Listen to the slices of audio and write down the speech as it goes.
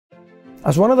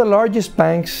As one of the largest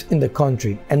banks in the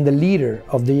country and the leader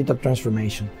of digital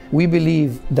transformation, we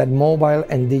believe that mobile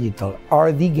and digital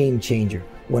are the game changer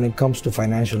when it comes to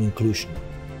financial inclusion.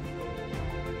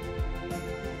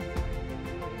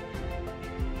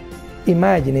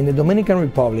 Imagine in the Dominican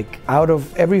Republic, out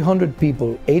of every 100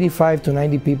 people, 85 to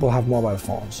 90 people have mobile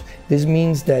phones. This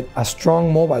means that a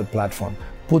strong mobile platform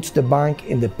puts the bank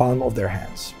in the palm of their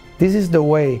hands. This is the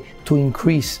way to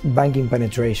increase banking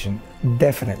penetration,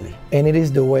 definitely. And it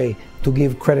is the way to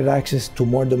give credit access to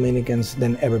more Dominicans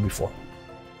than ever before.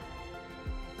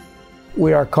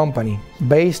 We are a company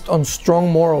based on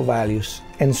strong moral values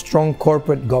and strong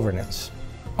corporate governance.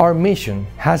 Our mission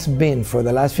has been for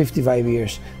the last 55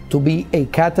 years to be a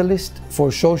catalyst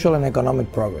for social and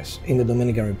economic progress in the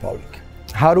Dominican Republic.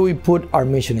 How do we put our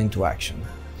mission into action?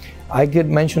 I could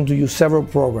mention to you several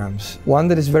programs. One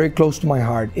that is very close to my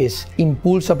heart is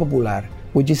Impulsa Popular,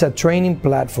 which is a training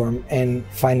platform and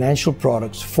financial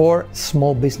products for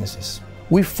small businesses.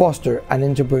 We foster an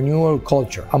entrepreneurial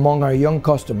culture among our young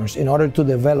customers in order to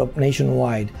develop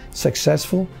nationwide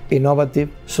successful, innovative,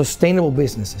 sustainable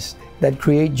businesses that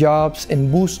create jobs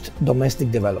and boost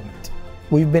domestic development.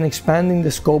 We've been expanding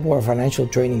the scope of our financial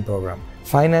training program,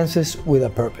 Finances with a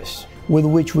Purpose, with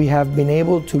which we have been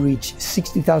able to reach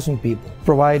 60,000 people,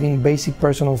 providing basic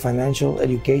personal financial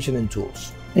education and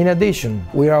tools. In addition,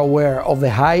 we are aware of the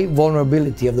high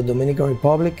vulnerability of the Dominican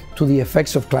Republic to the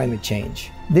effects of climate change.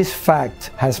 This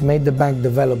fact has made the bank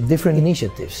develop different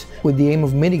initiatives with the aim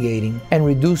of mitigating and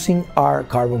reducing our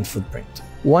carbon footprint.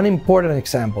 One important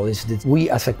example is that we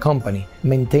as a company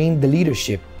maintain the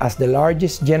leadership as the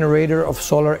largest generator of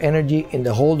solar energy in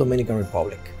the whole Dominican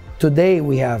Republic. Today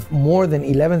we have more than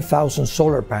 11,000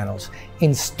 solar panels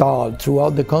installed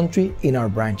throughout the country in our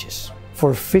branches.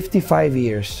 For 55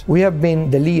 years, we have been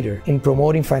the leader in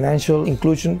promoting financial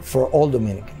inclusion for all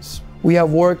Dominicans. We have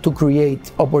worked to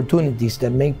create opportunities that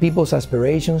make people's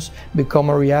aspirations become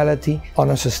a reality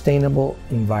on a sustainable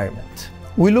environment.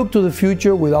 We look to the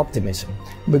future with optimism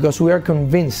because we are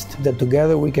convinced that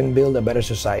together we can build a better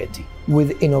society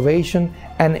with innovation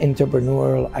and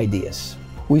entrepreneurial ideas.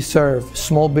 We serve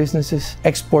small businesses,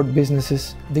 export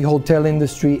businesses, the hotel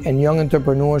industry, and young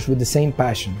entrepreneurs with the same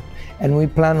passion, and we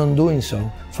plan on doing so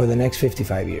for the next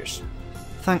 55 years.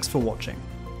 Thanks for watching.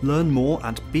 Learn more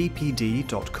at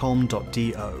bpd.com.do.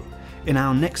 In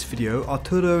our next video,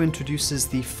 Arturo introduces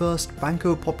the first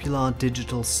Banco Popular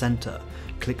Digital Center.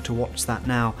 Click to watch that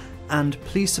now, and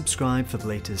please subscribe for the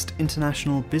latest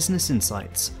international business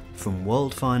insights from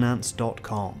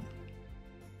worldfinance.com.